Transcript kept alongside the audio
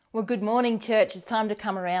Well, good morning, church. It's time to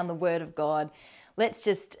come around the Word of God. Let's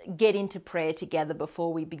just get into prayer together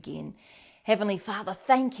before we begin. Heavenly Father,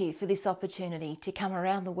 thank you for this opportunity to come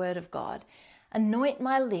around the Word of God. Anoint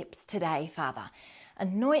my lips today, Father.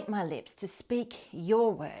 Anoint my lips to speak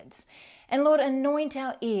your words. And Lord, anoint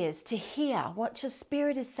our ears to hear what your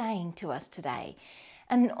Spirit is saying to us today.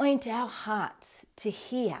 Anoint our hearts to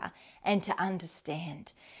hear and to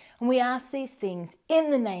understand. And we ask these things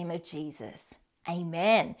in the name of Jesus.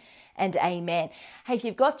 Amen and amen. Hey, if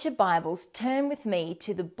you've got your Bibles, turn with me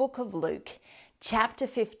to the book of Luke, chapter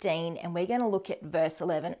 15, and we're going to look at verse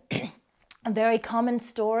 11. A very common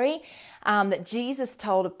story that Jesus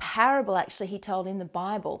told, a parable actually he told in the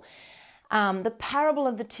Bible, the parable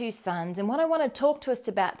of the two sons. And what I want to talk to us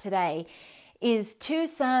about today is two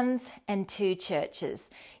sons and two churches.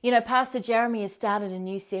 You know, Pastor Jeremy has started a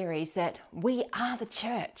new series that we are the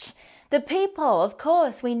church. The people, of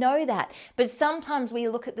course, we know that. But sometimes we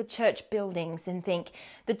look at the church buildings and think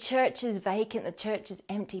the church is vacant, the church is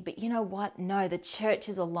empty. But you know what? No, the church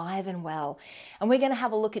is alive and well. And we're going to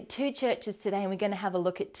have a look at two churches today, and we're going to have a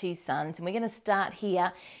look at two sons. And we're going to start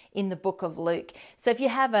here in the book of Luke. So if you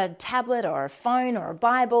have a tablet or a phone or a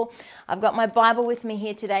Bible, I've got my Bible with me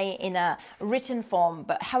here today in a written form.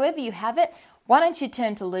 But however you have it, why don't you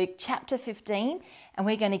turn to Luke chapter 15, and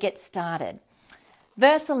we're going to get started.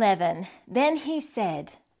 Verse 11, then he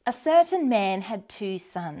said, a certain man had two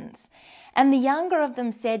sons, and the younger of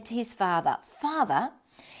them said to his father, Father,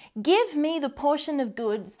 give me the portion of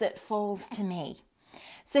goods that falls to me.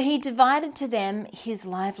 So he divided to them his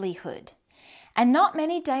livelihood. And not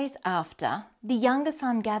many days after, the younger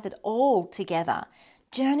son gathered all together,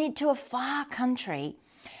 journeyed to a far country,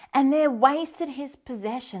 and there wasted his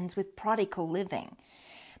possessions with prodigal living.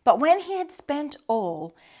 But when he had spent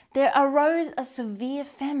all, there arose a severe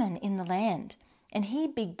famine in the land, and he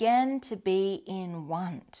began to be in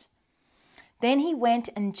want. Then he went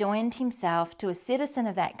and joined himself to a citizen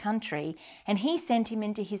of that country, and he sent him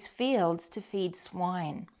into his fields to feed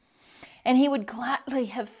swine. And he would gladly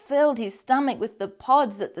have filled his stomach with the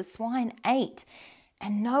pods that the swine ate,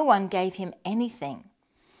 and no one gave him anything.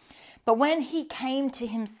 But when he came to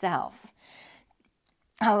himself,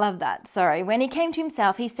 When he came to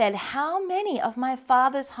himself, he said, how many of my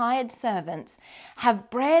father's hired servants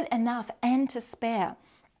have bread enough and to spare,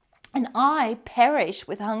 and I perish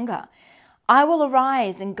with hunger? I will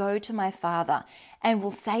arise and go to my father, and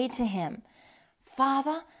will say to him,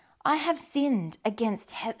 Father, I have sinned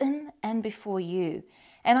against heaven and before you,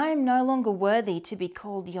 and I am no longer worthy to be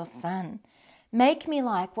called your son. Make me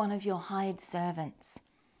like one of your hired servants.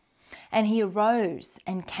 And he arose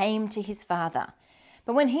and came to his father.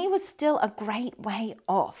 But when he was still a great way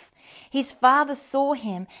off, his father saw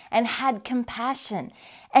him and had compassion,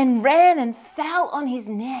 and ran and fell on his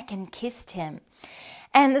neck and kissed him.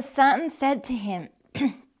 And the son said to him,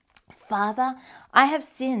 Father, I have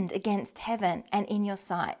sinned against heaven and in your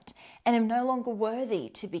sight, and am no longer worthy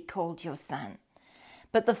to be called your son.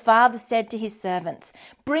 But the father said to his servants,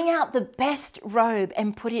 bring out the best robe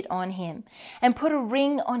and put it on him, and put a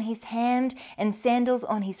ring on his hand and sandals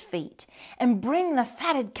on his feet, and bring the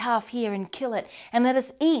fatted calf here and kill it, and let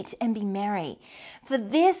us eat and be merry. For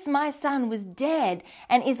this my son was dead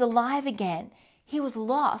and is alive again. He was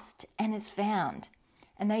lost and is found.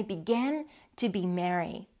 And they began to be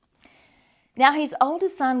merry. Now his older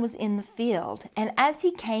son was in the field, and as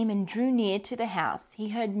he came and drew near to the house, he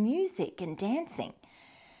heard music and dancing.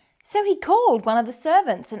 So he called one of the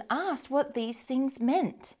servants and asked what these things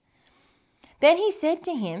meant. Then he said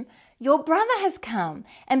to him, your brother has come,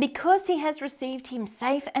 and because he has received him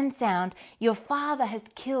safe and sound, your father has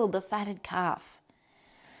killed the fatted calf.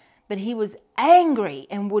 But he was angry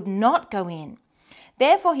and would not go in.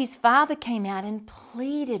 Therefore his father came out and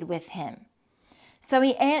pleaded with him. So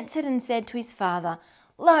he answered and said to his father,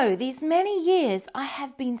 Lo, these many years I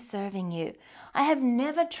have been serving you. I have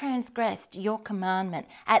never transgressed your commandment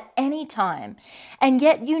at any time, and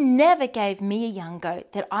yet you never gave me a young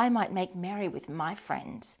goat that I might make merry with my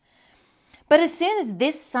friends. But as soon as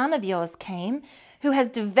this son of yours came, who has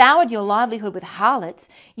devoured your livelihood with harlots,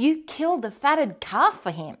 you killed the fatted calf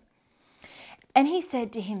for him. And he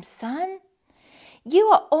said to him, Son, you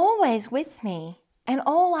are always with me, and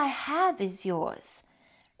all I have is yours.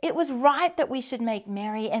 It was right that we should make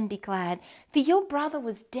merry and be glad, for your brother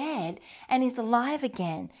was dead and is alive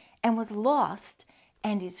again, and was lost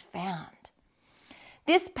and is found.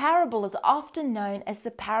 This parable is often known as the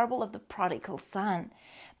parable of the prodigal son,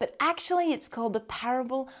 but actually it's called the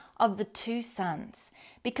parable of the two sons,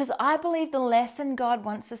 because I believe the lesson God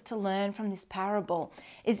wants us to learn from this parable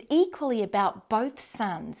is equally about both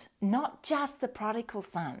sons, not just the prodigal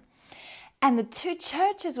son. And the two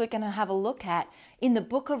churches we're going to have a look at in the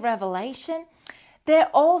book of Revelation, they're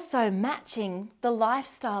also matching the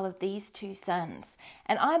lifestyle of these two sons.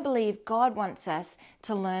 And I believe God wants us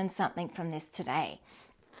to learn something from this today.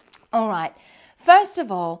 All right, first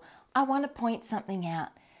of all, I want to point something out.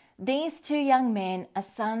 These two young men are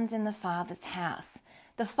sons in the father's house.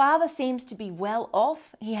 The father seems to be well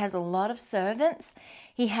off. He has a lot of servants.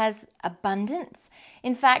 He has abundance.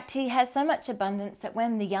 In fact, he has so much abundance that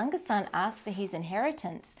when the younger son asks for his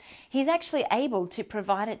inheritance, he's actually able to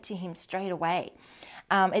provide it to him straight away.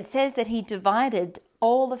 It says that he divided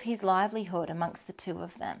all of his livelihood amongst the two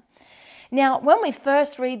of them. Now, when we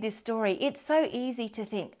first read this story, it's so easy to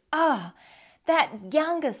think, that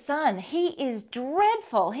younger son, he is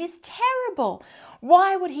dreadful. He's terrible.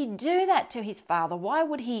 Why would he do that to his father? Why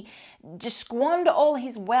would he just squander all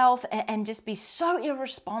his wealth and just be so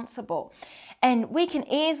irresponsible? And we can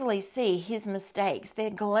easily see his mistakes.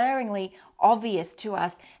 They're glaringly obvious to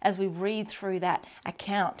us as we read through that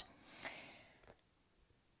account.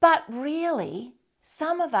 But really,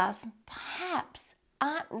 some of us perhaps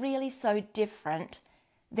aren't really so different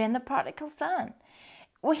than the prodigal son.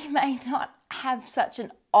 We may not have such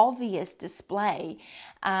an obvious display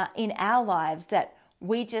in our lives that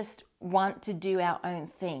we just want to do our own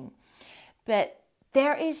thing. But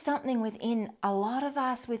there is something within a lot of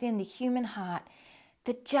us, within the human heart,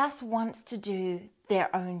 that just wants to do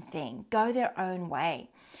their own thing, go their own way.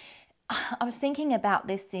 I was thinking about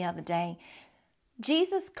this the other day.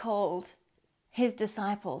 Jesus called his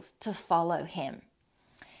disciples to follow him.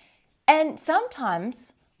 And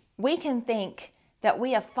sometimes we can think that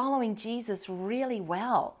we are following Jesus really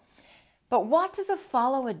well. But what does a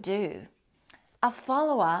follower do? A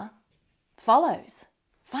follower follows.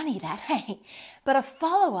 Funny that, hey? But a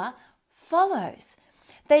follower follows.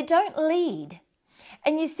 They don't lead.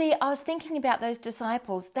 And you see, I was thinking about those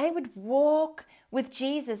disciples. They would walk with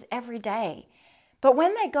Jesus every day. But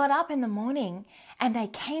when they got up in the morning and they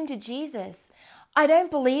came to Jesus, I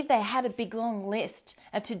don't believe they had a big long list,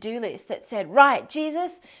 a to-do list that said, right,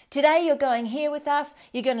 Jesus, today you're going here with us,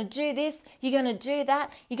 you're going to do this, you're going to do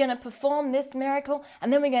that, you're going to perform this miracle,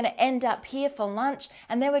 and then we're going to end up here for lunch,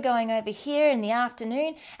 and then we're going over here in the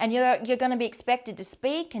afternoon, and you're going to be expected to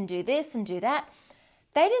speak and do this and do that.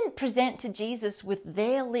 They didn't present to Jesus with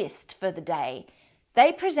their list for the day.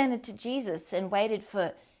 They presented to Jesus and waited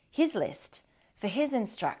for his list, for his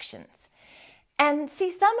instructions. And see,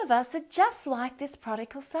 some of us are just like this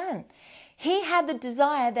prodigal son. He had the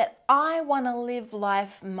desire that I want to live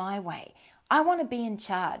life my way. I want to be in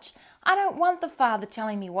charge. I don't want the Father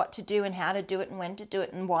telling me what to do and how to do it and when to do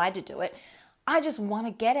it and why to do it. I just want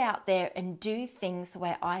to get out there and do things the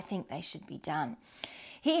way I think they should be done.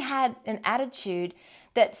 He had an attitude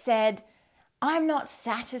that said, I'm not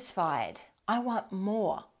satisfied. I want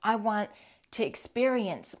more. I want to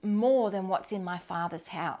experience more than what's in my Father's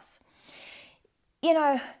house. You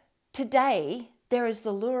know, today there is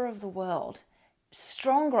the lure of the world,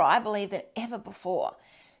 stronger, I believe, than ever before,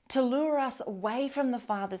 to lure us away from the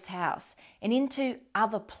Father's house and into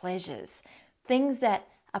other pleasures, things that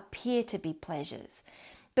appear to be pleasures.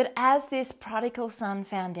 But as this prodigal son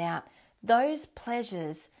found out, those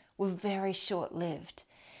pleasures were very short-lived.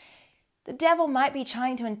 The devil might be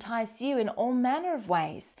trying to entice you in all manner of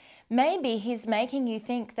ways. Maybe he's making you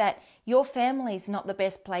think that your family's not the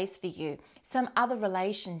best place for you. Some other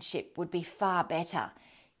relationship would be far better.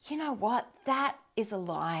 You know what? That is a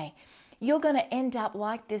lie. You're going to end up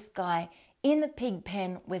like this guy in the pig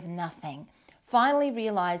pen with nothing. Finally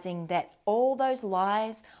realizing that all those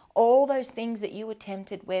lies, all those things that you were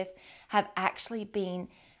tempted with have actually been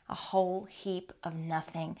a whole heap of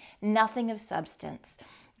nothing of substance.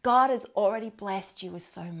 God has already blessed you with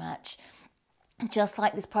so much. Just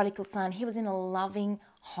like this prodigal son, he was in a loving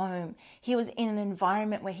home. He was in an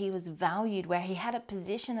environment where he was valued, where he had a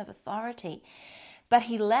position of authority. But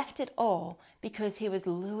he left it all because he was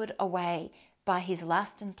lured away by his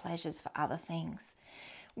lust and pleasures for other things.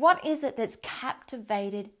 What is it that's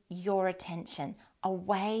captivated your attention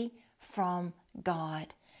away from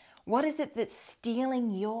God? What is it that's stealing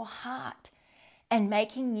your heart and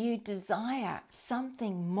making you desire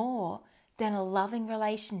something more than a loving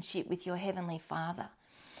relationship with your Heavenly Father?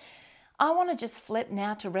 I want to just flip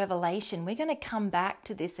now to Revelation. We're going to come back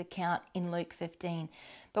to this account in Luke 15,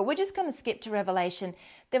 but we're just going to skip to Revelation.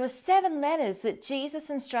 There were 7 letters that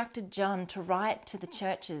Jesus instructed John to write to the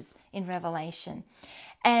churches in Revelation.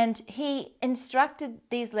 And he instructed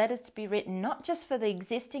these letters to be written not just for the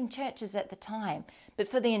existing churches at the time, but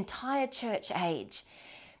for the entire church age.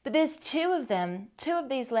 But there's two of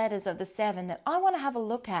these letters of the 7 that I want to have a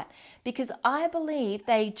look at, because I believe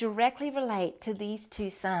they directly relate to these 2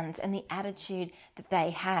 sons and the attitude that they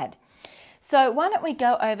had. So why don't we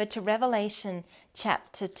go over to Revelation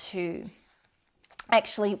chapter 2.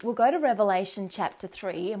 Actually, we'll go to Revelation chapter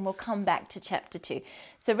 3 and we'll come back to chapter 2.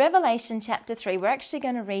 So Revelation chapter 3, we're actually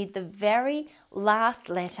going to read the very last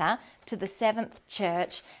letter to the 7th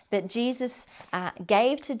church that Jesus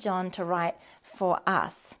gave to John to write for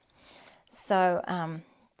us. So,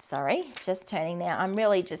 sorry, just turning now. I'm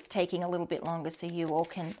really just taking a little bit longer so you all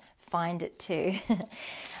can find it too.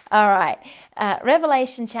 All right,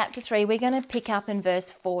 Revelation chapter 3, we're going to pick up in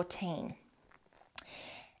verse 14.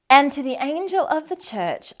 And to the angel of the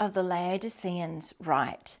church of the Laodiceans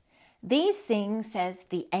write, these things says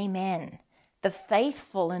the Amen, the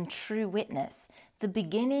faithful and true witness, the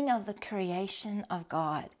beginning of the creation of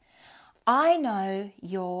God. I know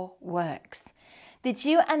your works, that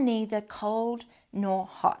you are neither cold nor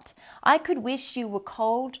hot. I could wish you were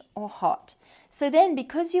cold or hot. So then,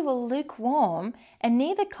 because you are lukewarm and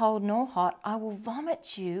neither cold nor hot, I will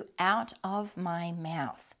vomit you out of my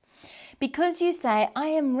mouth. Because you say, I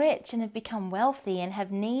am rich and have become wealthy and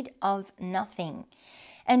have need of nothing,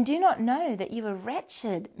 and do not know that you are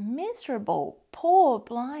wretched, miserable, poor,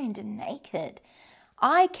 blind, and naked.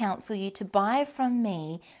 I counsel you to buy from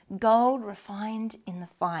me gold refined in the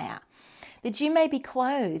fire, that you may be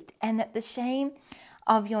clothed, and that the shame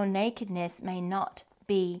of your nakedness may not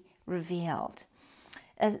be revealed.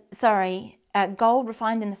 Gold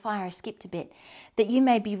refined in the fire, I skipped a bit. That you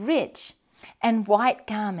may be rich, and white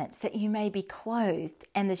garments, that you may be clothed,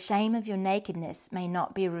 and the shame of your nakedness may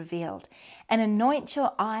not be revealed. And anoint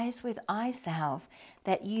your eyes with eye salve,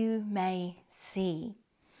 that you may see.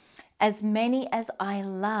 As many as I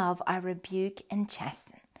love, I rebuke and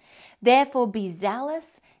chasten. Therefore be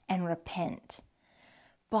zealous and repent.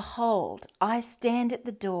 Behold, I stand at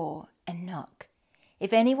the door and knock.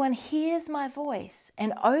 If anyone hears my voice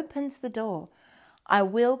and opens the door, I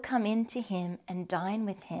will come into him and dine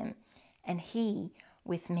with him, and he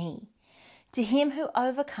with me. To him who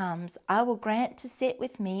overcomes, I will grant to sit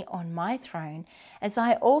with me on my throne, as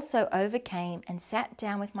I also overcame and sat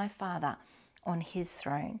down with my Father on his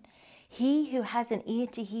throne. He who has an ear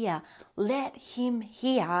to hear, let him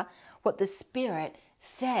hear what the Spirit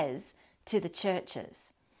says to the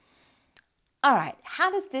churches. All right,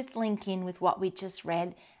 how does this link in with what we just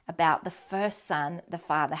read about the first son the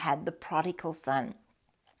father had, the prodigal son?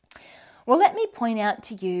 Well, let me point out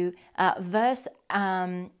to you verse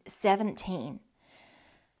 17.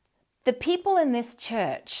 The people in this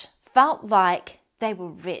church felt like they were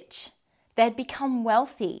rich. They'd become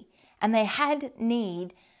wealthy and they had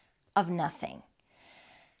need of nothing.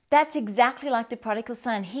 That's exactly like the prodigal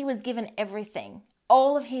son. He was given everything,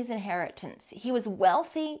 all of his inheritance. He was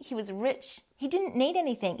wealthy, he was rich. He didn't need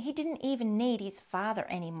anything. He didn't even need his father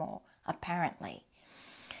anymore, apparently.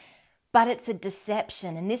 But it's a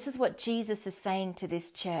deception, and this is what Jesus is saying to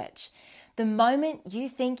this church. The moment you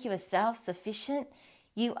think you are self-sufficient,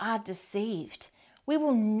 you are deceived. We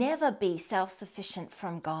will never be self-sufficient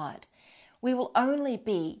from God. We will only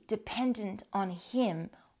be dependent on Him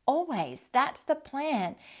always. That's the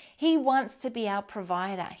plan. He wants to be our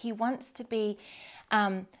provider. He wants to be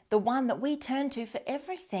the one that we turn to for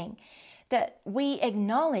everything, that we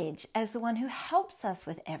acknowledge as the one who helps us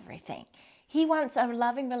with everything. He wants a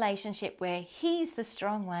loving relationship where He's the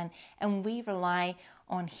strong one and we rely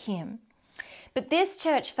on Him. But this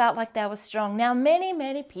church felt like they were strong. Now,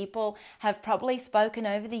 many people have probably spoken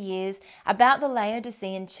over the years about the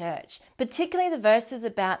Laodicean church, particularly the verses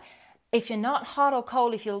about, if you're not hot or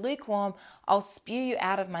cold, if you're lukewarm, I'll spew you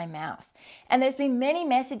out of my mouth. And there's been many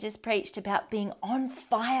messages preached about being on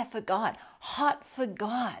fire for God, hot for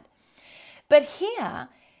God. But here,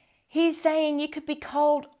 He's saying you could be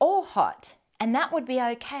cold or hot, and that would be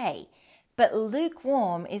okay. But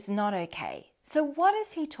lukewarm is not okay. So what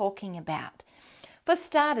is He talking about? For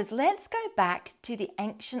starters, let's go back to the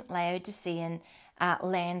ancient Laodicean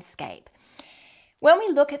landscape. When we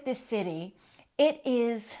look at this city, it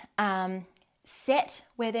is set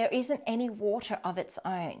where there isn't any water of its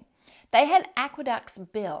own. They had aqueducts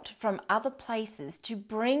built from other places to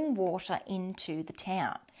bring water into the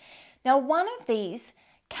town. Now, one of these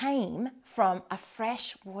came from a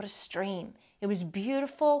fresh water stream. It was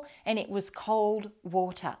beautiful and it was cold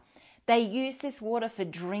water. They used this water for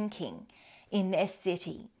drinking in their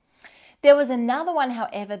city. There was another one,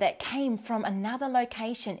 however, that came from another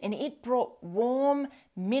location, and it brought warm,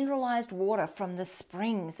 mineralized water from the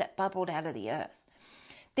springs that bubbled out of the earth.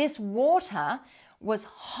 This water was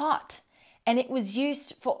hot And it was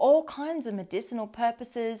used for all kinds of medicinal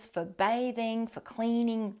purposes, for bathing, for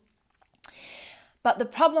cleaning. But the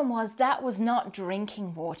problem was that was not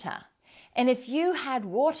drinking water. And if you had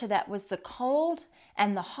water that was the cold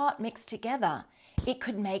and the hot mixed together, it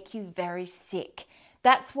could make you very sick.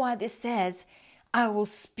 That's why this says, I will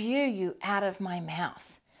spew you out of my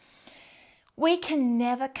mouth. We can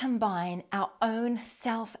never combine our own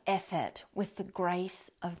self-effort with the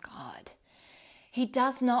grace of God. He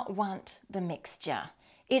does not want the mixture.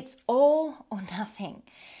 It's all or nothing.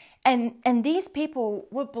 And these people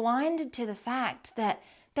were blinded to the fact that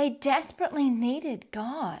they desperately needed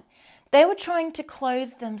God. They were trying to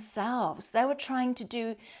clothe themselves. They were trying to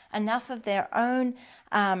do enough of their own,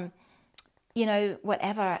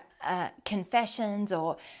 confessions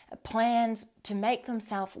or plans to make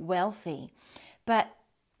themselves wealthy. But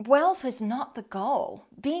wealth is not the goal.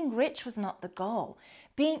 Being rich was not the goal.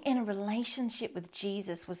 Being in a relationship with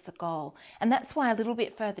Jesus was the goal. And that's why a little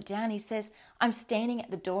bit further down he says, I'm standing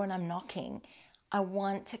at the door and I'm knocking. I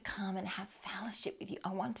want to come and have fellowship with you.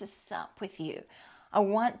 I want to sup with you. I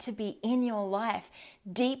want to be in your life,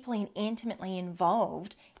 deeply and intimately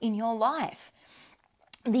involved in your life.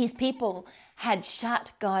 These people had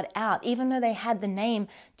shut God out. Even though they had the name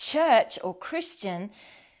church or Christian,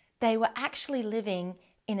 they were actually living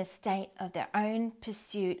in a state of their own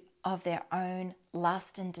pursuit of their own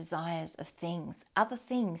lust and desires of things. Other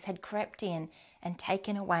things had crept in and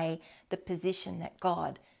taken away the position that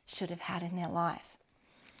God should have had in their life.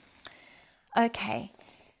 Okay,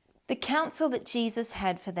 the counsel that Jesus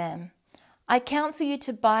had for them. I counsel you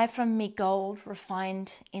to buy from me gold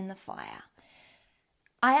refined in the fire.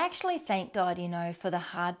 I actually thank God, for the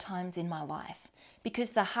hard times in my life,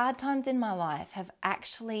 because the hard times in my life have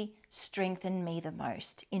actually strengthened me the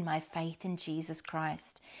most in my faith in Jesus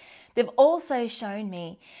Christ. They've also shown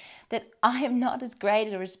me that I am not as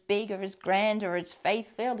great or as big or as grand or as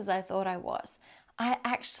faith-filled as I thought I was. I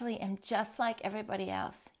actually am just like everybody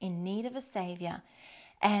else, in need of a Savior.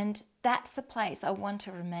 And that's the place I want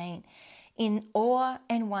to remain, in awe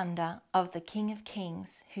and wonder of the King of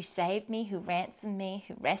Kings, who saved me, who ransomed me,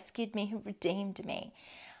 who rescued me, who redeemed me.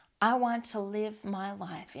 I want to live my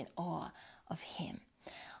life in awe of Him.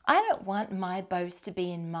 I don't want my boast to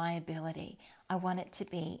be in my ability. I want it to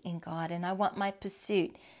be in God, and I want my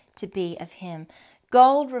pursuit to be of Him.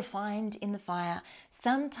 Gold refined in the fire.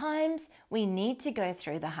 Sometimes we need to go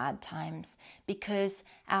through the hard times because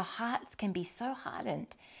our hearts can be so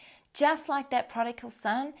hardened. Just like that prodigal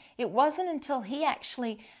son, it wasn't until he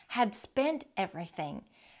actually had spent everything,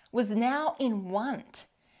 was now in want,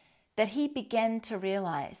 that he began to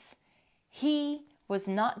realize he was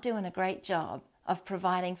not doing a great job of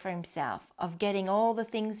providing for himself, of getting all the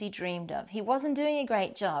things he dreamed of. He wasn't doing a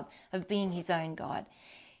great job of being his own God.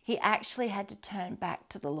 He actually had to turn back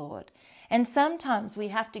to the Lord. And sometimes we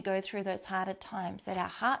have to go through those harder times that our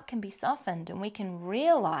heart can be softened and we can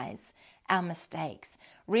realize our mistakes,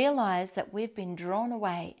 realize that we've been drawn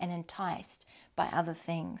away and enticed by other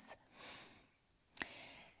things.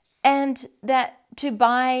 And that to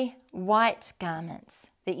buy white garments,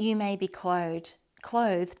 that you may be clothed,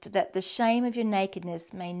 that the shame of your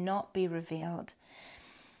nakedness may not be revealed.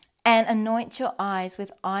 And anoint your eyes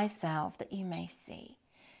with eye salve that you may see.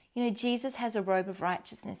 Jesus has a robe of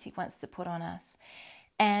righteousness He wants to put on us.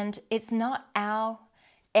 And it's not our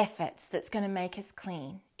efforts that's going to make us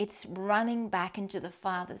clean. It's running back into the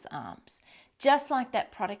Father's arms. Just like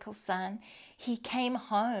that prodigal son, he came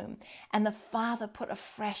home and the Father put a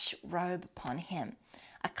fresh robe upon him,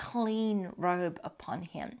 a clean robe upon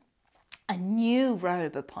him, a new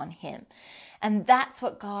robe upon him. And that's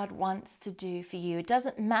what God wants to do for you. It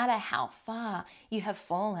doesn't matter how far you have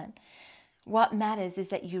fallen. What matters is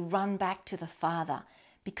that you run back to the Father,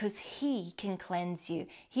 because He can cleanse you.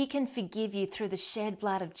 He can forgive you through the shed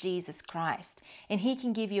blood of Jesus Christ. And He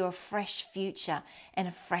can give you a fresh future and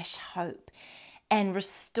a fresh hope and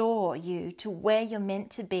restore you to where you're meant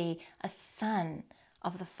to be, a son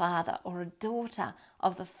of the Father or a daughter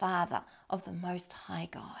of the Father of the Most High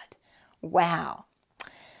God. Wow.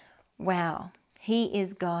 Wow. He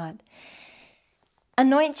is God.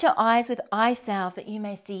 Anoint your eyes with eye salve that you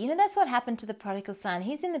may see. That's what happened to the prodigal son.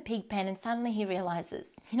 He's in the pig pen and suddenly he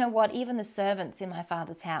realizes, even the servants in my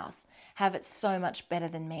Father's house have it so much better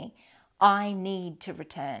than me. I need to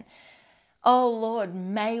return. Oh Lord,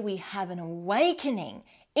 may we have an awakening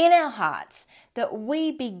in our hearts that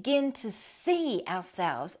we begin to see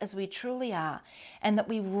ourselves as we truly are, and that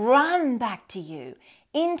we run back to you,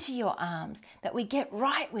 into your arms, that we get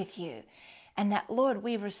right with you. And that, Lord,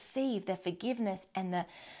 we receive the forgiveness and the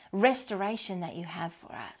restoration that you have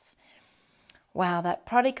for us. Wow, that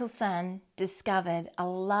prodigal son discovered a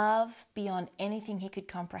love beyond anything he could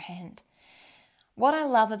comprehend. What I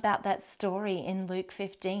love about that story in Luke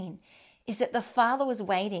 15 is that the father was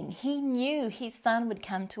waiting. He knew his son would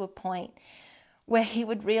come to a point where he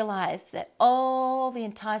would realize that all the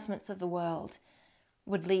enticements of the world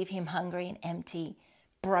would leave him hungry and empty,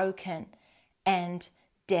 broken and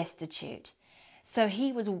destitute. So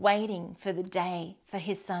he was waiting for the day for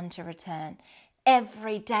his son to return.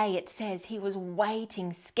 Every day, it says, he was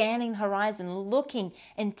waiting, scanning the horizon, looking,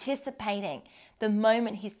 anticipating the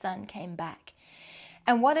moment his son came back.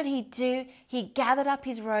 And what did he do? He gathered up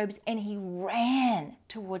his robes and he ran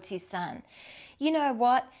towards his son. You know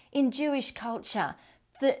what? In Jewish culture,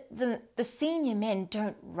 the senior men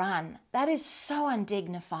don't run. That is so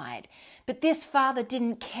undignified. But this father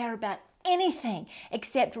didn't care about anything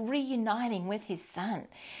except reuniting with his son.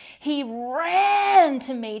 He ran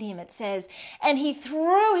to meet him, it says, and he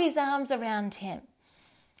threw his arms around him.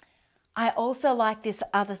 I also like this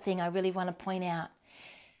other thing I really want to point out.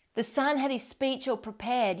 The son had his speech all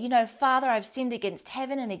prepared. You know, Father, I've sinned against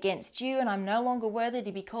heaven and against you, and I'm no longer worthy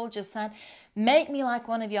to be called your son. Make me like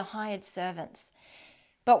one of your hired servants.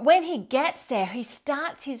 But when he gets there, he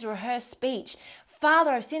starts his rehearsed speech.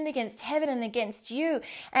 Father, I've sinned against heaven and against you,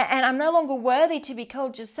 and I'm no longer worthy to be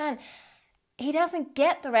called your son. He doesn't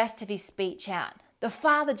get the rest of his speech out. The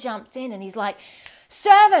father jumps in and he's like,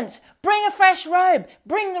 servants, bring a fresh robe,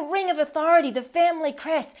 bring the ring of authority, the family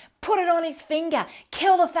crest, put it on his finger,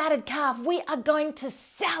 kill the fatted calf. We are going to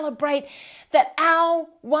celebrate that our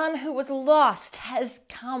one who was lost has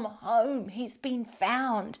come home. He's been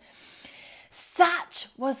found. Such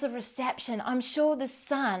was the reception. I'm sure the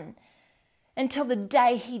son, until the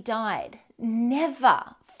day he died, never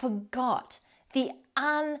forgot the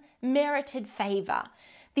unmerited favor,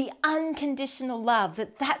 the unconditional love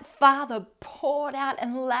that father poured out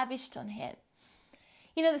and lavished on him.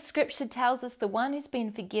 You know, the scripture tells us the one who's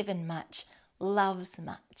been forgiven much loves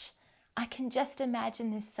much. I can just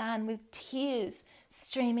imagine this son with tears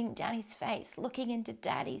streaming down his face, looking into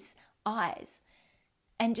daddy's eyes,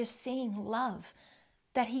 and just seeing love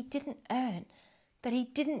that he didn't earn, that he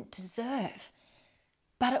didn't deserve.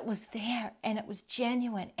 But it was there, and it was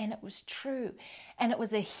genuine, and it was true. And it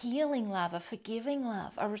was a healing love, a forgiving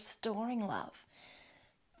love, a restoring love.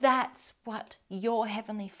 That's what your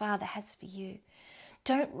Heavenly Father has for you.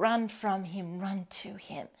 Don't run from him, run to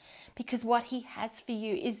him. Because what he has for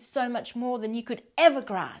you is so much more than you could ever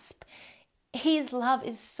grasp. His love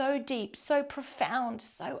is so deep, so profound,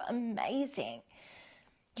 so amazing.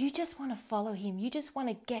 You just want to follow him. You just want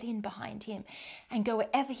to get in behind him and go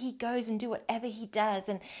wherever he goes and do whatever he does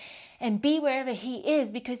and be wherever he is,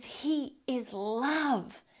 because he is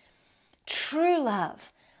love, true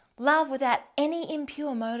love, love without any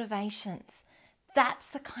impure motivations. That's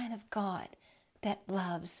the kind of God that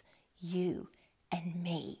loves you and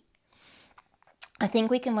me. I think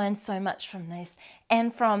we can learn so much from this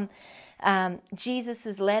and from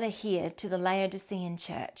Jesus' letter here to the Laodicean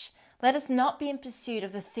church. Let us not be in pursuit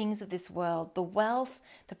of the things of this world, the wealth,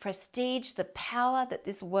 the prestige, the power that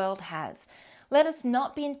this world has. Let us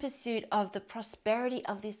not be in pursuit of the prosperity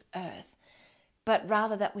of this earth, but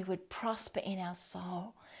rather that we would prosper in our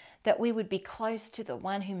soul, that we would be close to the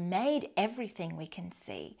one who made everything we can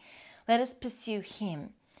see. Let us pursue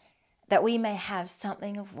him, that we may have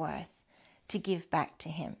something of worth to give back to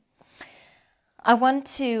him. I want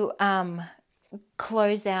to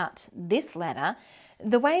close out this letter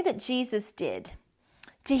the way that Jesus did.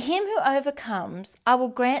 To him who overcomes, I will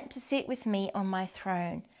grant to sit with me on my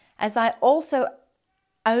throne, as I also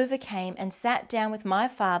overcame and sat down with my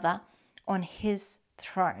Father on his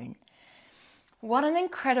throne. What an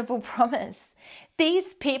incredible promise.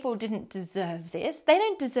 These people didn't deserve this. They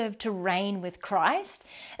don't deserve to reign with Christ.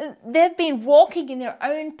 They've been walking in their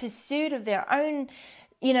own pursuit of their own,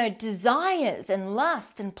 desires and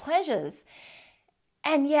lust and pleasures.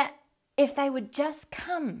 And yet, if they would just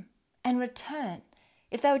come and return,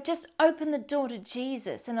 if they would just open the door to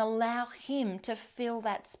Jesus and allow him to fill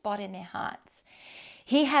that spot in their hearts,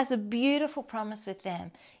 he has a beautiful promise with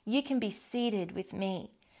them. You can be seated with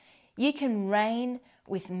me. You can reign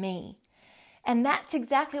with me. And that's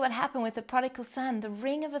exactly what happened with the prodigal son. The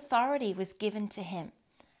ring of authority was given to him.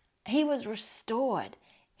 He was restored.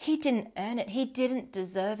 He didn't earn it. He didn't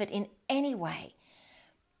deserve it in any way.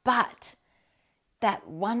 But that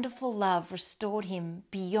wonderful love restored him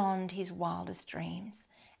beyond his wildest dreams.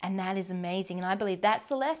 And that is amazing. And I believe that's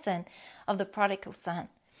the lesson of the prodigal son.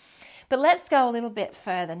 But let's go a little bit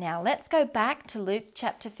further now. Let's go back to Luke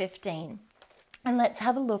chapter 15. And let's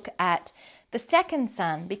have a look at the second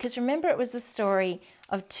son. Because remember, it was the story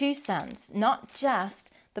of two sons, not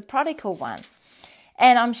just the prodigal one.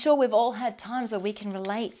 And I'm sure we've all had times where we can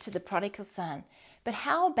relate to the prodigal son. But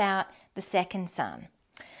how about the second son?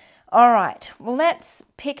 All right, well, let's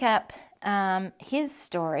pick up his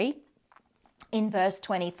story in verse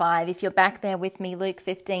 25. If you're back there with me, Luke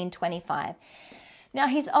 15:25. Now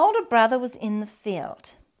his older brother was in the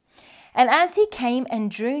field, and as he came and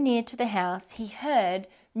drew near to the house, he heard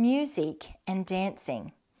music and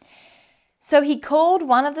dancing. So he called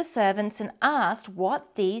one of the servants and asked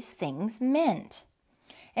what these things meant.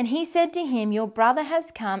 And he said to him, "Your brother has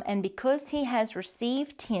come, and because he has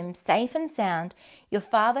received him safe and sound, your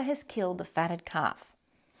father has killed the fatted calf."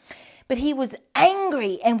 But he was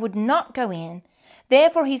angry and would not go in.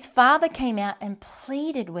 Therefore his father came out and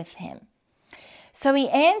pleaded with him. So he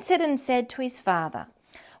answered and said to his father,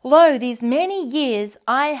 "Lo, these many years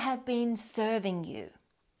I have been serving you."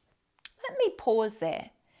 Let me pause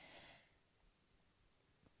there.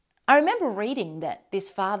 I remember reading that this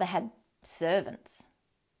father had servants.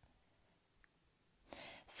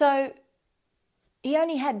 So he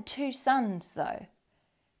only had 2 sons though.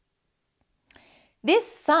 This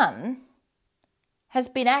son has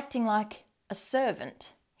been acting like a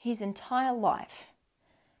servant his entire life.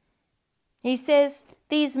 He says,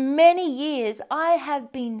 "These many years I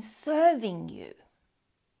have been serving you.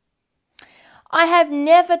 I have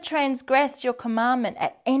never transgressed your commandment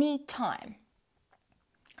at any time."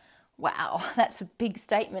 Wow, that's a big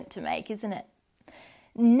statement to make, isn't it?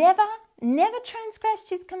 Never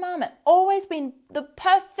transgressed his commandment. Always been the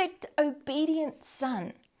perfect, obedient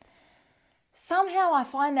son. Somehow I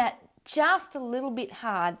find that just a little bit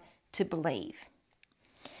hard to believe.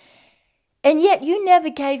 "And yet you never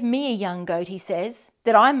gave me a young goat," he says,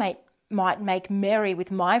 "that I might make merry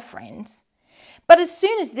with my friends. But as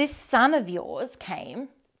soon as this son of yours came,"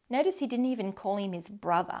 notice he didn't even call him his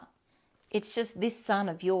brother. It's just this son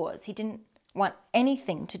of yours. He didn't want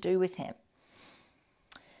anything to do with him.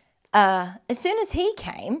 As soon as he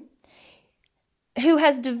came, "who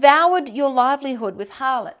has devoured your livelihood with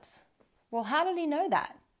harlots." Well, how did he know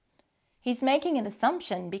that? He's making an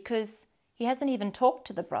assumption because he hasn't even talked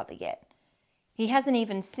to the brother yet. He hasn't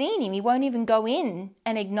even seen him. He won't even go in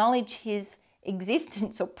and acknowledge his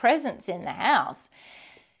existence or presence in the house.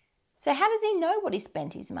 So how does he know what he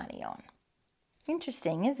spent his money on?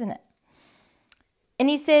 Interesting, isn't it? And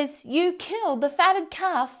he says, "You killed the fatted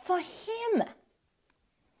calf for him."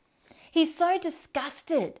 He's so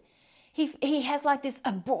disgusted. He has like this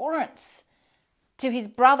abhorrence to his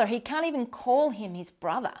brother. He can't even call him his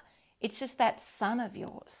brother. It's just that son of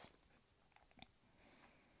yours.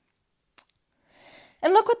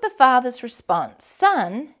 And look at the father's response.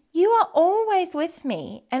 "Son, you are always with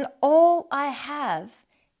me, and all I have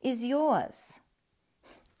is yours."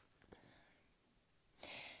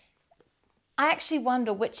 I actually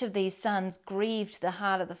wonder which of these sons grieved the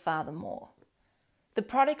heart of the father more. The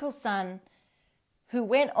prodigal son who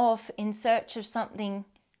went off in search of something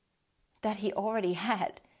that he already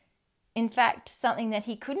had. In fact, something that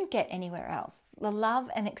he couldn't get anywhere else. The love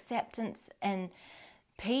and acceptance and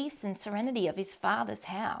peace and serenity of his father's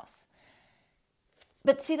house.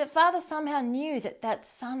 But see, the father somehow knew that that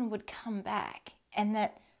son would come back and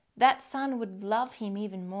that son would love him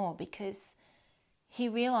even more because he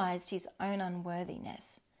realized his own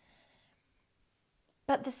unworthiness.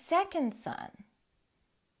 But the second son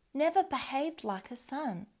never behaved like a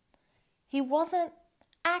son. He wasn't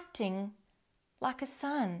acting like a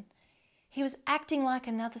son. He was acting like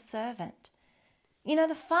another servant. You know,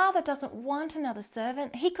 the father doesn't want another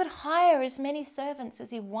servant. He could hire as many servants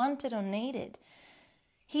as he wanted or needed.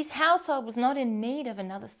 His household was not in need of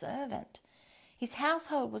another servant. His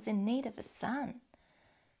household was in need of a son.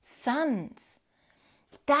 Sons.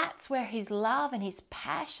 That's where his love and his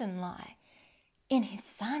passion lie, in his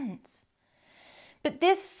sons. But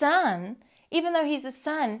this son, even though he's a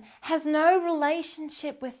son, has no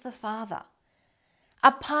relationship with the father,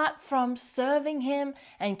 apart from serving him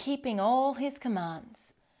and keeping all his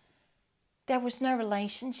commands. There was no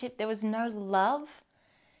relationship. There was no love.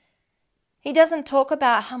 He doesn't talk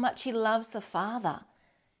about how much he loves the father.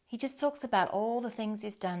 He just talks about all the things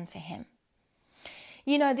he's done for him.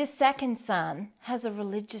 You know, this second son has a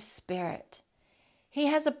religious spirit. He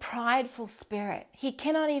has a prideful spirit. He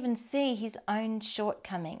cannot even see his own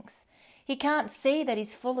shortcomings. He can't see that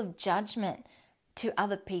he's full of judgment to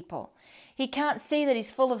other people. He can't see that he's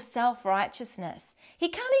full of self-righteousness. He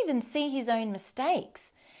can't even see his own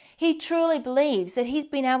mistakes. He truly believes that he's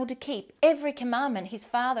been able to keep every commandment his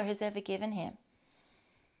father has ever given him.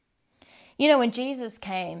 You know, when Jesus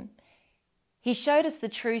came, he showed us the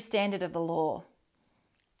true standard of the law.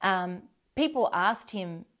 People asked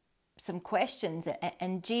him some questions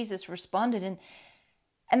and Jesus responded,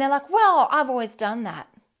 And they're like, well, I've always done that.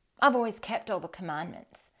 I've always kept all the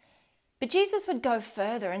commandments. But Jesus would go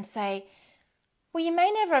further and say, well, you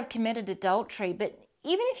may never have committed adultery, but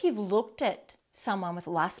even if you've looked at someone with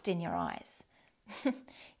lust in your eyes,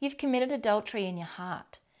 you've committed adultery in your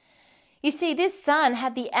heart. You see, this son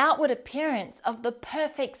had the outward appearance of the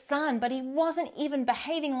perfect son, but he wasn't even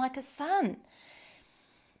behaving like a son.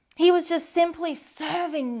 He was just simply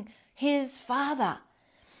serving his father.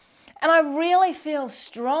 And I really feel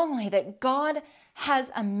strongly that God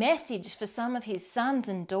has a message for some of his sons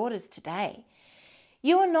and daughters today.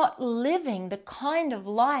 You are not living the kind of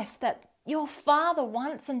life that your father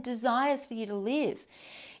wants and desires for you to live.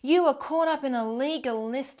 You are caught up in a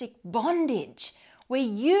legalistic bondage where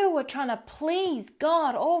you are trying to please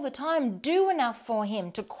God all the time, do enough for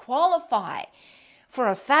him to qualify for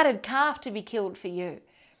a fatted calf to be killed for you.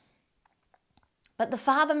 But the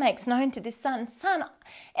father makes known to this son, son,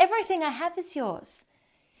 everything I have is yours.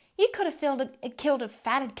 You could have killed a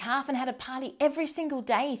fatted calf and had a party every single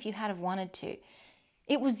day if you had have wanted to.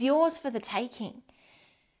 It was yours for the taking.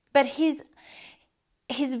 But his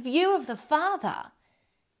view of the father,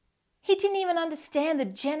 he didn't even understand the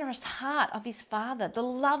generous heart of his father, the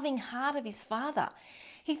loving heart of his father.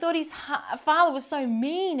 He thought his father was so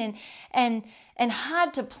mean and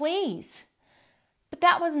hard to please. But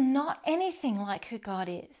that was not anything like who God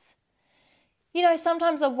is. You know,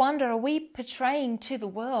 sometimes I wonder, are we portraying to the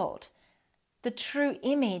world the true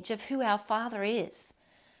image of who our Father is?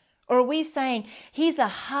 Or are we saying, he's a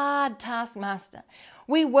hard taskmaster.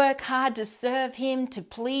 We work hard to serve him, to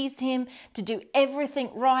please him, to do everything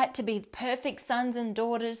right, to be perfect sons and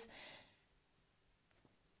daughters.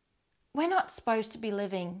 We're not supposed to be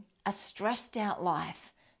living a stressed out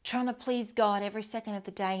life, trying to please God every second of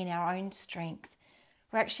the day in our own strength.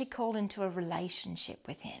 We're actually called into a relationship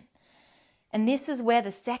with him. And this is where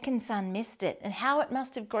the second son missed it and how it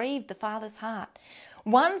must have grieved the father's heart.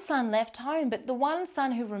 One son left home, but the one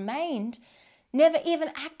son who remained never even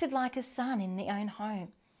acted like a son in the own home.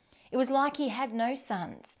 It was like he had no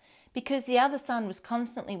sons because the other son was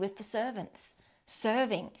constantly with the servants,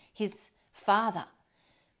 serving his father.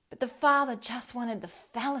 But the father just wanted the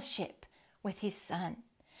fellowship with his son.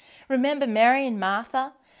 Remember Mary and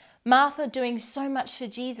Martha? Martha doing so much for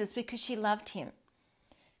Jesus because she loved him.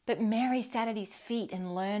 But Mary sat at his feet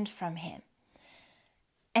and learned from him.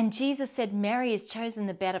 And Jesus said Mary has chosen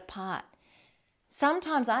the better part.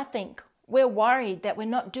 Sometimes I think we're worried that we're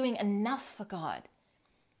not doing enough for God.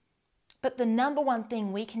 But the number one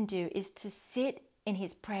thing we can do is to sit in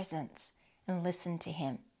his presence and listen to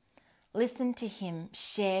him. Listen to him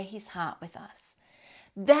share his heart with us.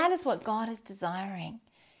 That is what God is desiring.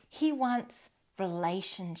 He wants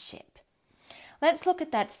relationship. Let's look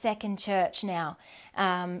at that second church now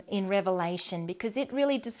in Revelation, because it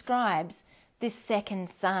really describes this second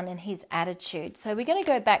son and his attitude. So we're going to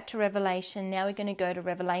go back to Revelation. Now we're going to go to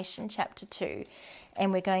Revelation chapter 2,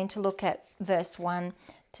 and we're going to look at verse 1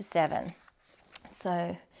 to 7.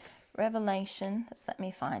 So Revelation, just let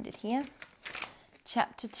me find it here.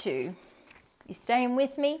 Chapter 2. You staying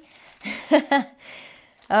with me?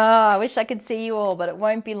 I wish I could see you all, but it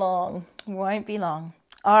won't be long. It won't be long.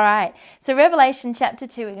 All right. So Revelation chapter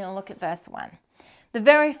 2, we're going to look at verse 1. The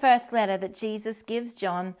very first letter that Jesus gives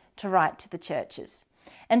John to write to the churches.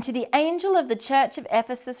 And to the angel of the church of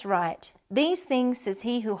Ephesus write, these things says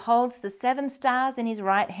he who holds the 7 stars in his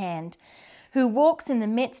right hand, who walks in the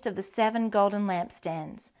midst of the 7 golden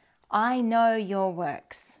lampstands. I know your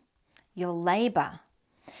works, your labor,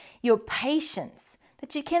 your patience,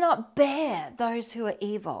 that you cannot bear those who are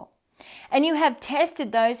evil. And you have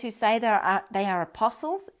tested those who say they are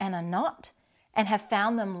apostles and are not, and have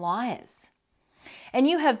found them liars. And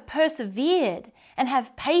you have persevered and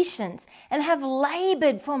have patience and have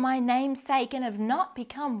labored for my name's sake and have not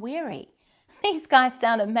become weary. These guys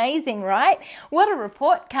sound amazing, right? What a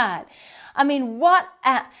report card. I mean, what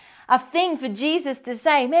a thing for Jesus to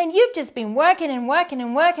say. Man, you've just been working and working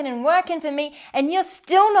and working and working for me, and you're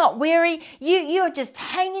still not weary. You're just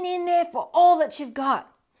hanging in there for all that you've got.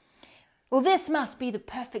 Well, this must be the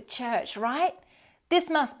perfect church, right? This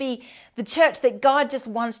must be the church that God just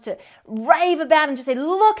wants to rave about and just say,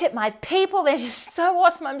 look at my people. They're just so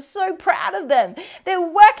awesome. I'm so proud of them. They're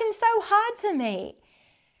working so hard for me.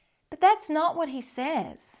 But that's not what he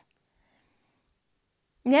says.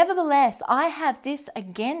 Nevertheless, I have this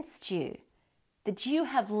against you, that you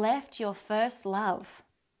have left your first love.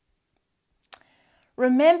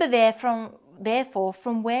 Remember therefore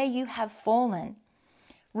from where you have fallen.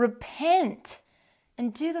 Repent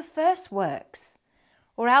and do the first works,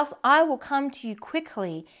 or else I will come to you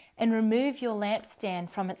quickly and remove your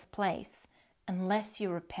lampstand from its place, unless you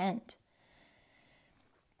repent.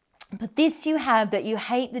 But this you have, that you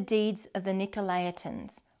hate the deeds of the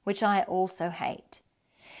Nicolaitans, which I also hate.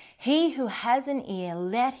 He who has an ear,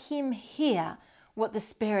 let him hear what the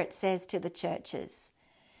Spirit says to the churches.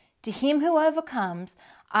 To him who overcomes,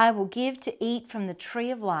 I will give to eat from the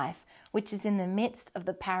tree of life, which is in the midst of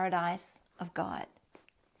the paradise of God.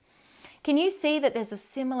 Can you see that there's a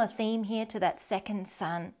similar theme here to that second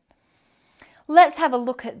son? Let's have a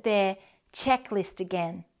look at their checklist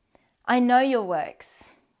again. I know your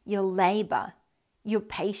works, your labor, your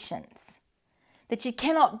patience, that you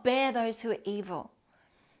cannot bear those who are evil.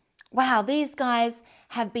 Wow, these guys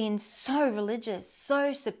have been so religious,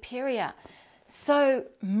 so superior, so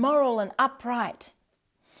moral and upright.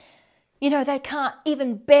 You know, they can't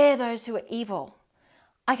even bear those who are evil.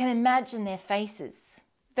 I can imagine their faces,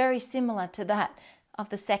 very similar to that of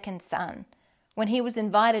the second son. When he was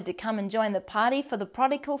invited to come and join the party for the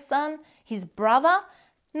prodigal son, his brother,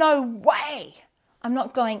 no way, I'm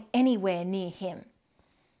not going anywhere near him.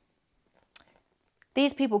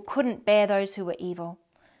 These people couldn't bear those who were evil.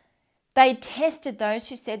 They tested those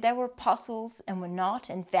who said they were apostles and were not,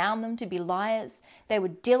 and found them to be liars. They were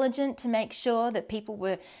diligent to make sure that people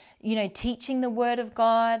were, teaching the word of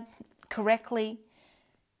God correctly.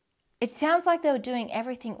 It sounds like they were doing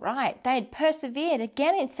everything right. They had persevered.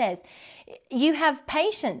 Again, it says, you have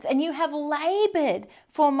patience and you have labored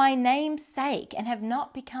for my name's sake and have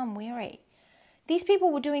not become weary. These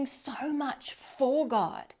people were doing so much for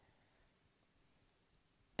God.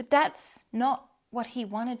 But that's not what he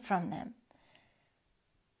wanted from them.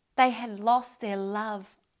 They had lost their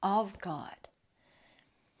love of God.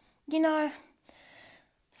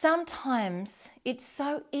 Sometimes it's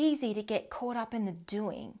so easy to get caught up in the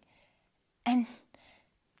doing and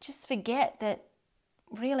just forget that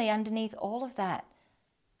really underneath all of that,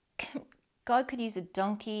 God could use a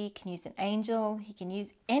donkey, can use an angel, he can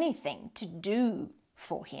use anything to do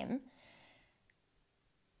for him.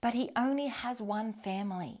 But he only has one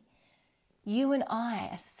family. You and I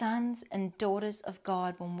are sons and daughters of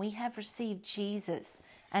God when we have received Jesus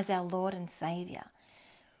as our Lord and Savior.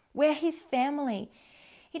 We're his family.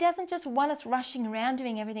 He doesn't just want us rushing around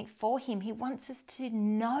doing everything for him. He wants us to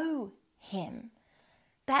know him.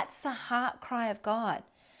 That's the heart cry of God.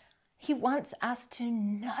 He wants us to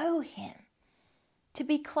know him, to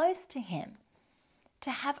be close to him, to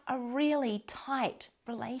have a really tight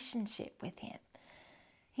relationship with him.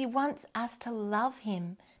 He wants us to love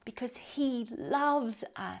him because he loves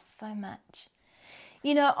us so much.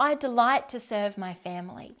 I delight to serve my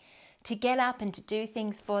family, to get up and to do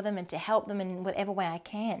things for them and to help them in whatever way I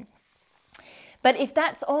can. But if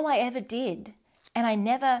that's all I ever did, and I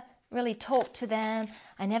never really talked to them,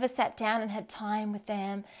 I never sat down and had time with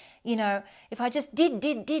them, if I just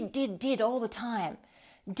did all the time,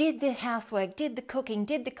 did the housework, did the cooking,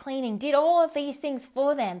 did the cleaning, did all of these things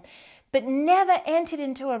for them, but never entered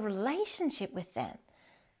into a relationship with them,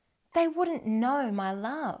 they wouldn't know my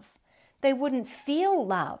love. They wouldn't feel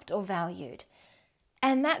loved or valued.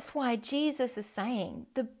 And that's why Jesus is saying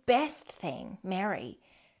the best thing Mary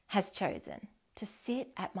has chosen, to sit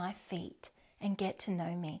at my feet and get to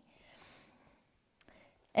know me.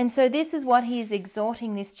 And so this is what he is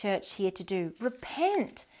exhorting this church here to do.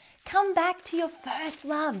 Repent. Come back to your first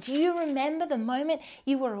love. Do you remember the moment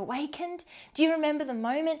you were awakened? Do you remember the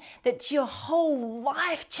moment that your whole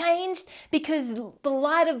life changed because the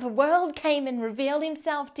light of the world came and revealed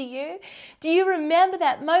himself to you? Do you remember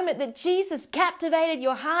that moment that Jesus captivated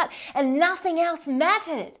your heart and nothing else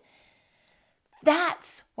mattered?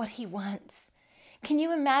 That's what he wants. Can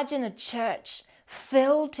you imagine a church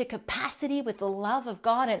filled to capacity with the love of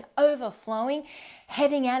God and overflowing,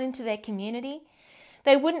 heading out into their community?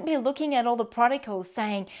 They wouldn't be looking at all the prodigals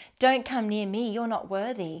saying, don't come near me, you're not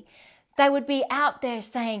worthy. They would be out there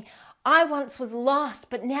saying, I once was lost,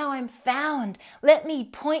 but now I'm found. Let me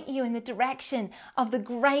point you in the direction of the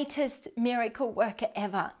greatest miracle worker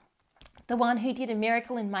ever. The one who did a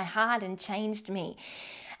miracle in my heart and changed me.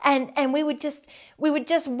 And we would just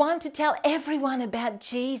want to tell everyone about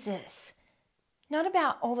Jesus, not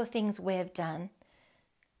about all the things we've done.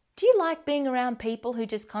 Do you like being around people who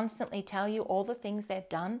just constantly tell you all the things they've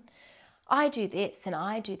done? I do this and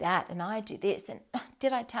I do that and I do this. And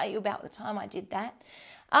did I tell you about the time I did that?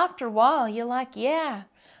 After a while, you're like, yeah,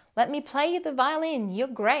 let me play you the violin. You're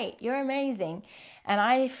great. You're amazing. And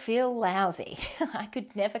I feel lousy. I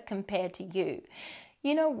could never compare to you.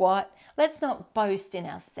 You know what? Let's not boast in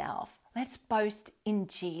ourselves. Let's boast in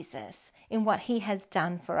Jesus, in what he has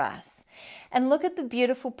done for us. And look at the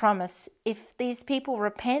beautiful promise, if these people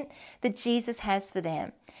repent, that Jesus has for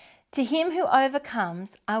them. To him who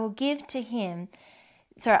overcomes, I will give to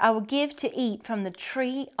eat from the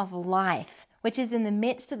tree of life, which is in the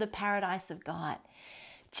midst of the paradise of God.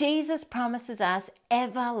 Jesus promises us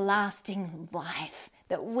everlasting life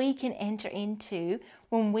that we can enter into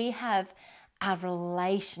when we have a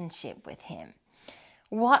relationship with him.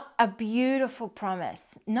 What a beautiful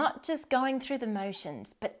promise. Not just going through the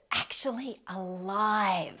motions, but actually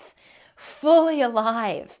alive, fully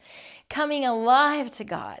alive, coming alive to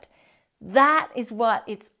God. That is what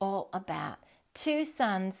it's all about. 2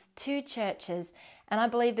 sons, 2 churches, and I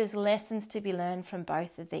believe there's lessons to be learned from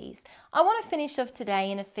both of these. I want to finish off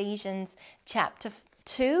today in Ephesians chapter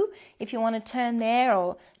 2. If you want to turn there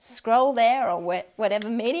or scroll there or whatever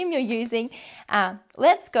medium you're using,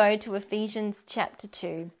 let's go to Ephesians chapter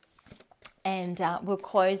 2 and we'll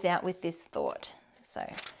close out with this thought. So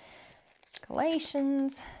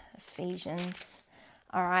Galatians, Ephesians.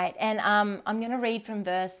 All right, and I'm going to read from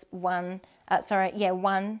verse 1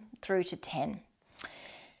 through to 10.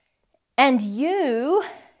 And you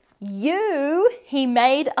he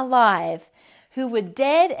made alive, who were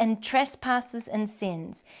dead in trespasses and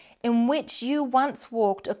sins, in which you once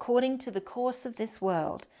walked according to the course of this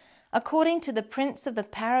world, according to the prince of the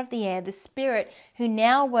power of the air, the spirit who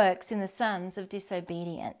now works in the sons of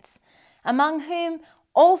disobedience, among whom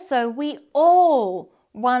also we all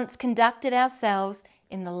once conducted ourselves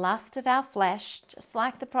in the lust of our flesh, just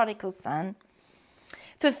like the prodigal son,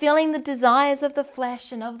 fulfilling the desires of the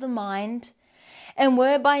flesh and of the mind, and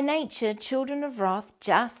were by nature children of wrath,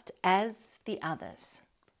 just as the others.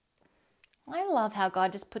 I love how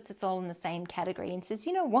God just puts us all in the same category and says,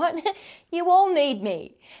 you know what? You all need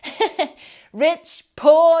me. Rich,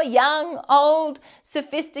 poor, young, old,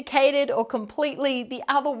 sophisticated, or completely the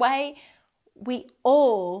other way. We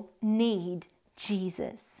all need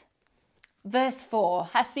Jesus. Verse 4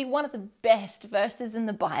 has to be one of the best verses in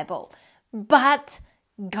the Bible. But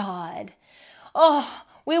God. Oh,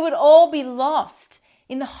 we would all be lost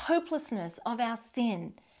in the hopelessness of our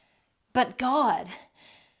sin. But God,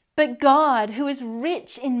 who is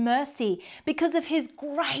rich in mercy because of his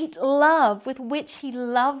great love with which he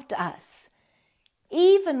loved us,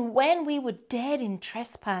 even when we were dead in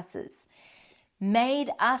trespasses, made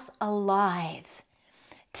us alive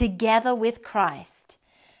together with Christ.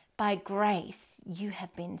 By grace you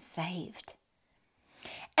have been saved.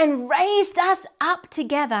 And raised us up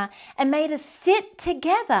together and made us sit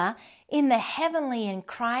together in the heavenly in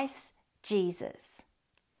Christ Jesus.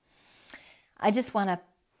 I just want to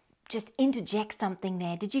interject something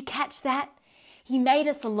there. Did you catch that? He made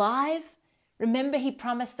us alive. Remember, he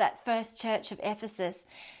promised that first church of Ephesus,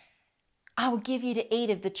 I will give you to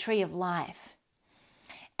eat of the tree of life.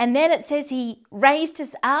 And then it says he raised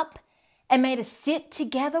us up and made us sit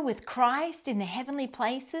together with Christ in the heavenly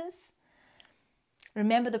places.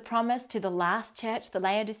 Remember the promise to the last church, the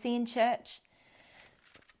Laodicean church,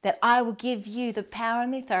 that I will give you the power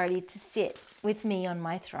and the authority to sit with me on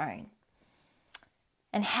my throne.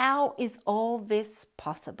 And how is all this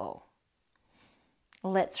possible?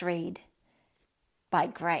 Let's read. By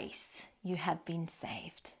grace you have been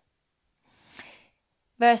saved.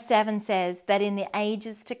 Verse 7 says that in the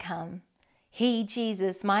ages to come, he,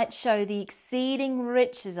 Jesus, might show the exceeding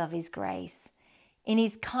riches of his grace in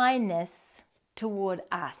his kindness toward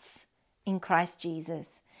us in Christ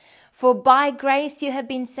Jesus. For by grace you have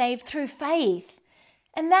been saved through faith,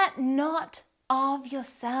 and that not of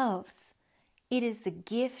yourselves. It is the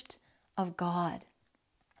gift of God,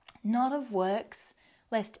 not of works,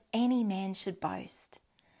 lest any man should boast.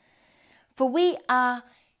 For we are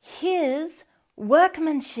his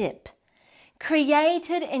workmanship,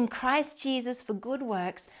 created in Christ Jesus for good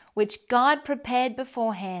works, which God prepared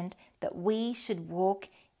beforehand that we should walk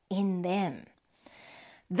in them.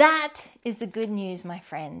 That is the good news, my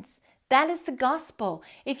friends. That is the gospel.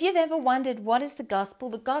 If you've ever wondered what is the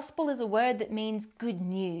gospel is a word that means good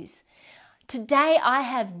news. Today I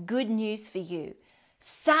have good news for you.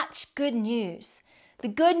 Such good news. The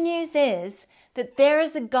good news is that there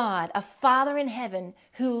is a God, a Father in heaven,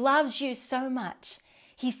 who loves you so much.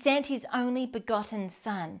 He sent his only begotten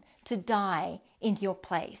Son to die in your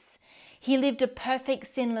place. He lived a perfect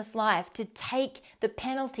sinless life to take the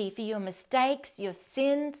penalty for your mistakes, your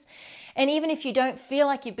sins. And even if you don't feel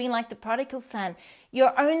like you've been like the prodigal son,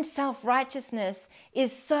 your own self-righteousness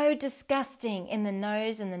is so disgusting in the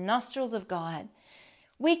nose and the nostrils of God.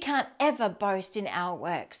 We can't ever boast in our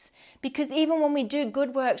works, because even when we do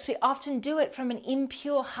good works, we often do it from an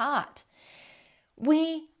impure heart.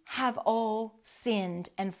 We have all sinned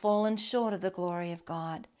and fallen short of the glory of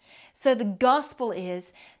God. So the gospel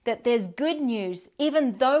is that there's good news,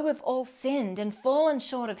 even though we've all sinned and fallen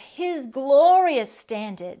short of his glorious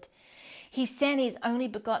standard. He sent his only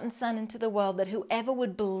begotten Son into the world that whoever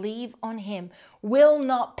would believe on him will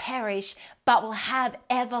not perish, but will have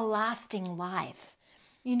everlasting life.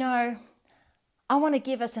 You know, I want to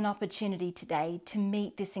give us an opportunity today to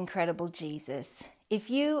meet this incredible Jesus. If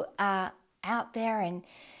you are out there and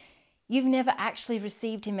you've never actually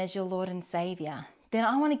received him as your Lord and Savior, then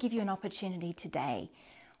I want to give you an opportunity today.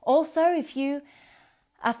 Also, if you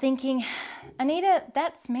are thinking, Anita,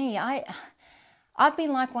 that's me. I've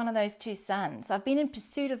been like one of those two sons. I've been in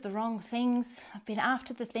pursuit of the wrong things. I've been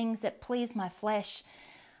after the things that please my flesh.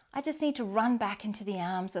 I just need to run back into the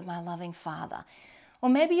arms of my loving Father. Or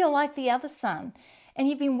maybe you're like the other son and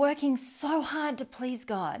you've been working so hard to please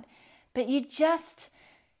God, but you just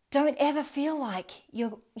don't ever feel like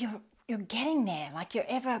you're getting there, like you're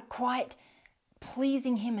ever quite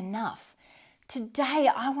pleasing him enough. Today,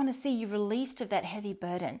 I want to see you released of that heavy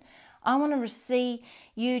burden. I want to see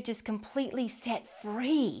you just completely set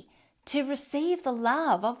free to receive the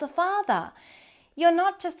love of the Father. You're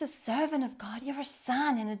not just a servant of God, you're a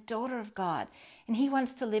son and a daughter of God, and he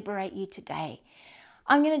wants to liberate you today.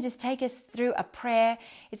 I'm going to just take us through a prayer.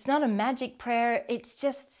 It's not a magic prayer. It's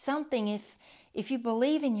just something if you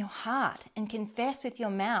believe in your heart and confess with your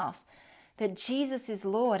mouth that Jesus is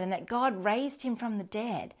Lord and that God raised him from the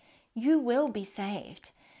dead, you will be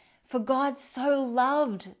saved. For God so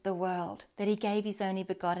loved the world that he gave his only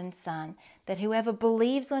begotten Son, that whoever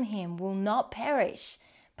believes on him will not perish,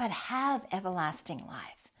 but have everlasting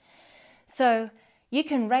life. So you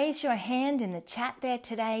can raise your hand in the chat there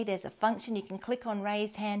today. There's a function you can click on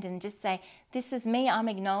raise hand and just say, this is me. I'm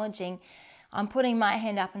acknowledging, I'm putting my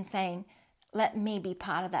hand up and saying, let me be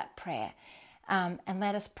part of that prayer. And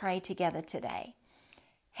let us pray together today.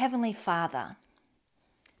 Heavenly Father,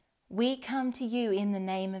 we come to you in the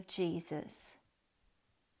name of Jesus.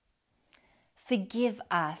 Forgive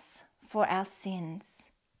us for our sins.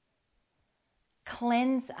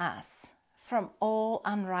 Cleanse us from all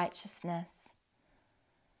unrighteousness.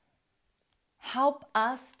 Help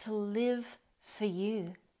us to live for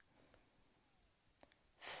you.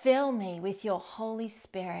 Fill me with your Holy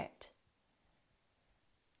Spirit.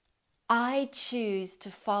 I choose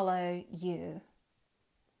to follow you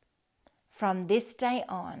from this day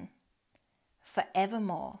on,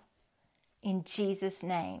 forevermore. In Jesus'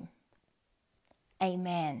 name,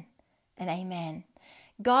 amen and amen.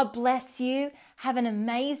 God bless you. Have an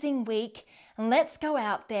amazing week. And let's go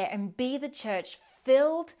out there and be the church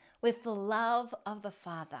filled with the love of the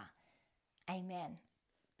Father. Amen.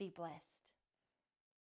 Be blessed.